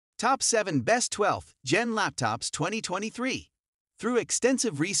Top 7 Best 12th Gen Laptops 2023. Through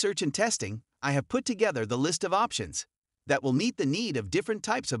extensive research and testing, I have put together the list of options that will meet the need of different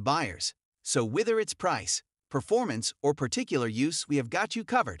types of buyers. So whether it's price, performance, or particular use, we have got you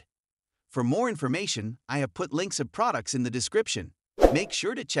covered. For more information, I have put links of products in the description. Make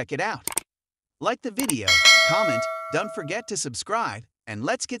sure to check it out. Like the video, comment, don't forget to subscribe, and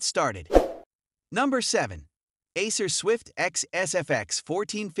let's get started. Number 7. Acer SwiftX SFX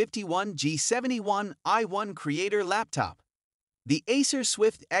 1451 G71 i1 Creator Laptop. The Acer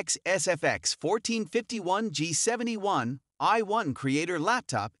SwiftX SFX 1451 G71 i1 Creator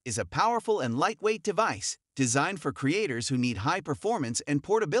Laptop is a powerful and lightweight device designed for creators who need high performance and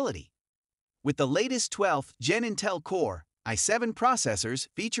portability. With the latest 12th Gen Intel Core i7 processors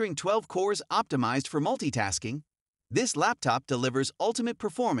featuring 12 cores optimized for multitasking, this laptop delivers ultimate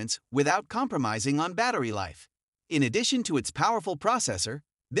performance without compromising on battery life. In addition to its powerful processor,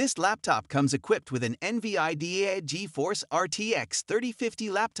 this laptop comes equipped with an NVIDIA GeForce RTX 3050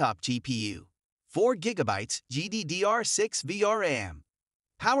 laptop GPU, 4GB GDDR6 VRAM,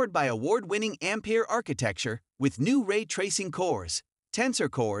 powered by award-winning Ampere architecture with new ray tracing cores, tensor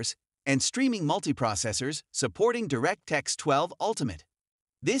cores, and streaming multiprocessors supporting DirectX 12 Ultimate.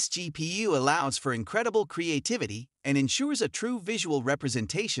 This GPU allows for incredible creativity and ensures a true visual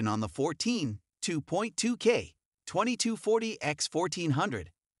representation on the 2.2K 2240x1400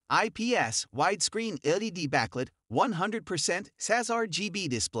 IPS widescreen LED backlit 100% sRGB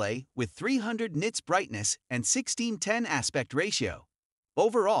display with 300 nits brightness and 16:10 aspect ratio.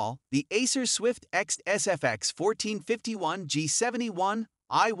 Overall, the Acer SwiftX SFX 1451 G71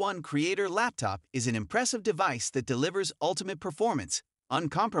 i1 Creator Laptop is an impressive device that delivers ultimate performance,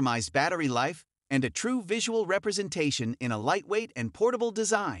 uncompromised battery life, and a true visual representation in a lightweight and portable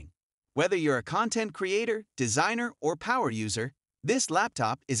design. Whether you're a content creator, designer, or power user, this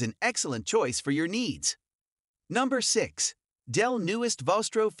laptop is an excellent choice for your needs. Number 6. Dell Newest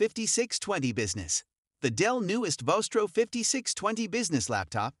Vostro 5620 Business. The Dell Newest Vostro 5620 Business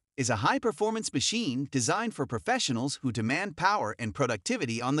laptop is a high-performance machine designed for professionals who demand power and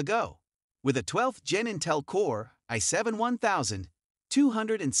productivity on the go. With a 12th Gen Intel Core i7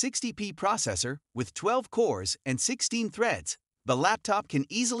 1260p processor with 12 cores and 16 threads, the laptop can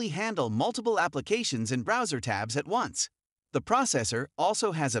easily handle multiple applications and browser tabs at once. The processor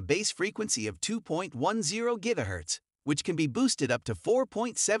also has a base frequency of 2.10 GHz, which can be boosted up to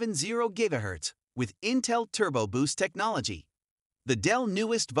 4.70 GHz with Intel Turbo Boost technology. The Dell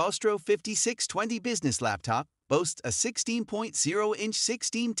Newest Vostro 5620 Business laptop boasts a 16.0-inch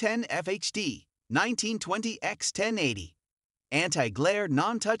 1610 FHD 1920x1080 anti-glare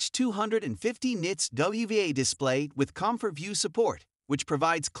non-touch 250 nits WVA display with ComfortView support, which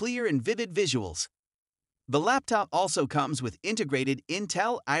provides clear and vivid visuals. The laptop also comes with integrated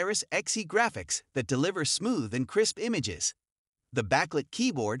Intel Iris Xe graphics that deliver smooth and crisp images. The backlit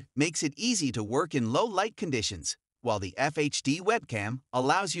keyboard makes it easy to work in low-light conditions, while the FHD webcam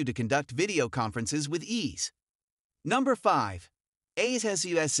allows you to conduct video conferences with ease. Number 5. ASUS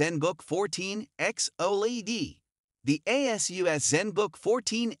ZenBook 14X OLED. The ASUS ZenBook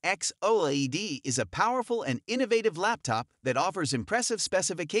 14X OLED is a powerful and innovative laptop that offers impressive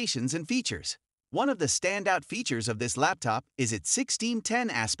specifications and features. One of the standout features of this laptop is its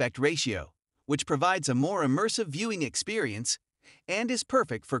 16:10 aspect ratio, which provides a more immersive viewing experience and is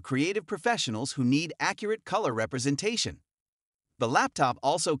perfect for creative professionals who need accurate color representation. The laptop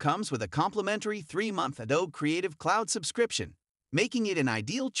also comes with a complimentary 3-month Adobe Creative Cloud subscription, making it an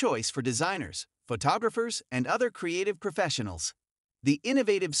ideal choice for designers, photographers, and other creative professionals. The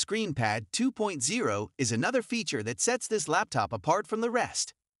innovative ScreenPad 2.0 is another feature that sets this laptop apart from the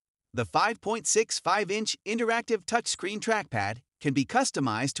rest. The 5.65-inch interactive touchscreen trackpad can be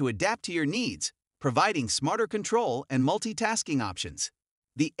customized to adapt to your needs, providing smarter control and multitasking options.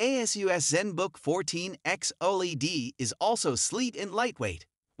 The ASUS ZenBook 14X OLED is also sleek and lightweight,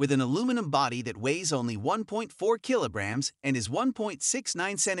 with an aluminum body that weighs only 1.4 kilograms and is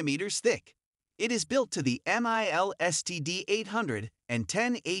 1.69 centimeters thick. It is built to the MIL STD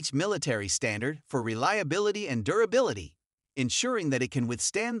 810H military standard for reliability and durability, ensuring that it can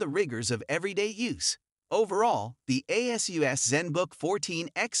withstand the rigors of everyday use. Overall, the ASUS ZenBook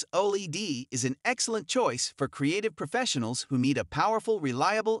 14X OLED is an excellent choice for creative professionals who need a powerful,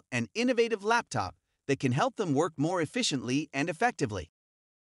 reliable, and innovative laptop that can help them work more efficiently and effectively.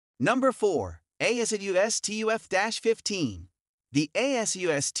 Number 4. ASUS TUF-15. The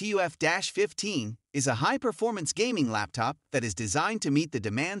ASUS TUF-15 is a high-performance gaming laptop that is designed to meet the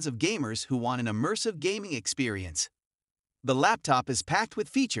demands of gamers who want an immersive gaming experience. The laptop is packed with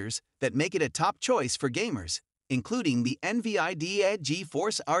features that make it a top choice for gamers, including the NVIDIA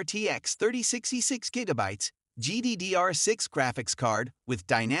GeForce RTX 3066GB GDDR6 graphics card with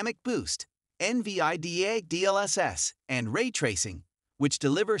dynamic boost, NVIDIA DLSS, and ray tracing, which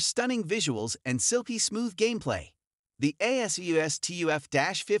deliver stunning visuals and silky smooth gameplay. The ASUS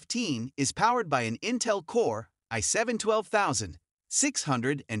TUF-15 is powered by an Intel Core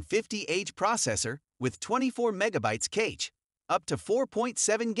i7-12650H processor with 24 MB cache, up to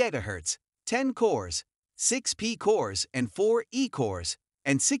 4.7 GHz, 10 cores, 6 P cores and 4 E cores,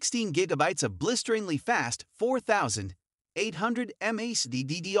 and 16 GB of blisteringly fast 4800 mAh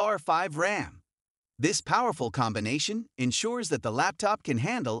DDR5 RAM. This powerful combination ensures that the laptop can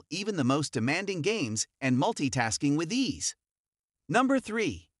handle even the most demanding games and multitasking with ease. Number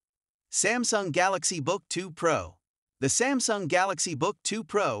 3. Samsung Galaxy Book 2 Pro. The Samsung Galaxy Book 2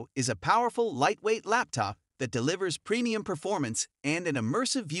 Pro is a powerful, lightweight laptop that delivers premium performance and an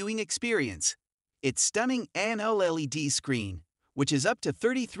immersive viewing experience. Its stunning OLED screen, which is up to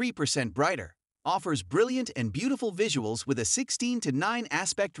 33% brighter, offers brilliant and beautiful visuals with a 16:9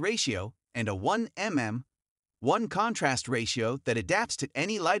 aspect ratio and a 1:1 contrast ratio that adapts to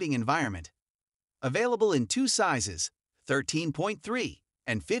any lighting environment. Available in two sizes, 13.3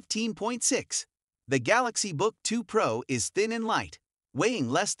 and 15.6. The Galaxy Book 2 Pro is thin and light, weighing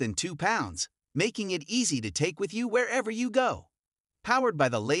less than 2 pounds, making it easy to take with you wherever you go. Powered by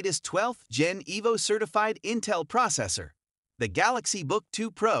the latest 12th Gen Evo certified Intel processor, the Galaxy Book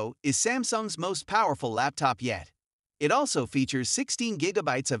 2 Pro is Samsung's most powerful laptop yet. It also features 16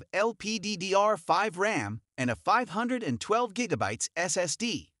 GB of LPDDR5 RAM and a 512 GB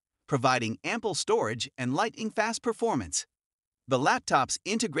SSD, providing ample storage and lightning-fast performance. The laptop's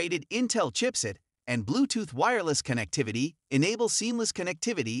integrated Intel chipset and Bluetooth wireless connectivity enable seamless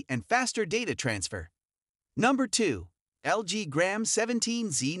connectivity and faster data transfer. Number 2. LG Gram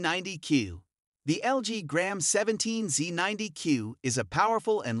 17Z90Q. The LG Gram 17Z90Q is a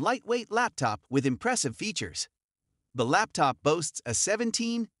powerful and lightweight laptop with impressive features. The laptop boasts a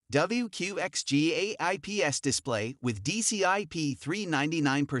 17 WQXGA IPS display with DCI-P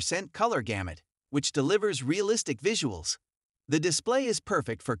 399% color gamut, which delivers realistic visuals. The display is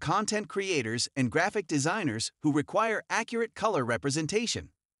perfect for content creators and graphic designers who require accurate color representation.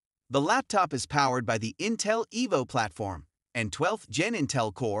 The laptop is powered by the Intel Evo platform and 12th Gen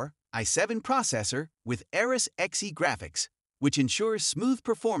Intel Core i7 processor with Aorus Xe graphics, which ensures smooth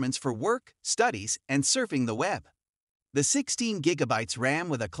performance for work, studies, and surfing the web. The 16 GB RAM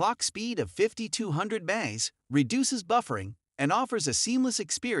with a clock speed of 5200 ms reduces buffering and offers a seamless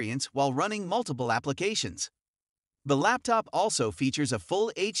experience while running multiple applications. The laptop also features a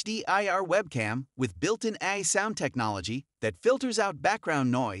full HD IR webcam with built-in AI sound technology that filters out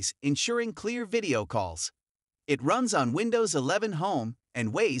background noise, ensuring clear video calls. It runs on Windows 11 Home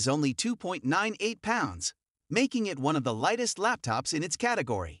and weighs only 2.98 pounds, making it one of the lightest laptops in its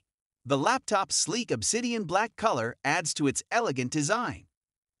category. The laptop's sleek obsidian black color adds to its elegant design.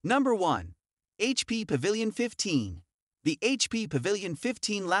 Number 1. HP Pavilion 15. The HP Pavilion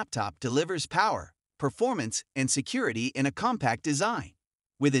 15 laptop delivers power, performance, and security in a compact design.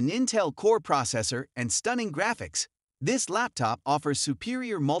 With an Intel Core processor and stunning graphics, this laptop offers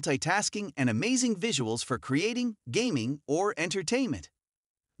superior multitasking and amazing visuals for creating, gaming, or entertainment.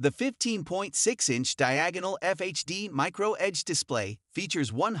 The 15.6-inch diagonal FHD Micro Edge display features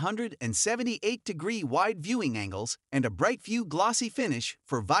 178-degree wide viewing angles and a bright view glossy finish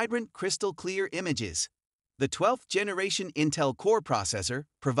for vibrant crystal clear images. The 12th generation Intel Core processor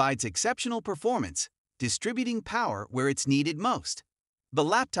provides exceptional performance, distributing power where it's needed most. The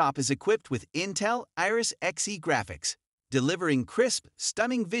laptop is equipped with Intel Iris Xe graphics, delivering crisp,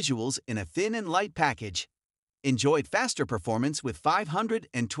 stunning visuals in a thin and light package. Enjoyed faster performance with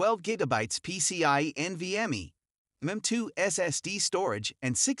 512 GB PCIe NVMe, M.2 SSD storage,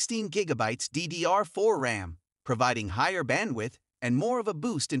 and 16 GB DDR4 RAM, providing higher bandwidth and more of a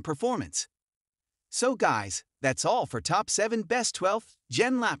boost in performance. So guys, that's all for Top 7 Best 12th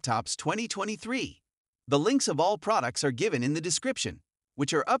Gen Laptops 2023. The links of all products are given in the description,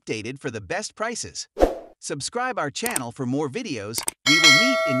 which are updated for the best prices. Subscribe our channel for more videos. We will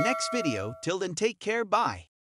meet in next video. Till then, take care. Bye.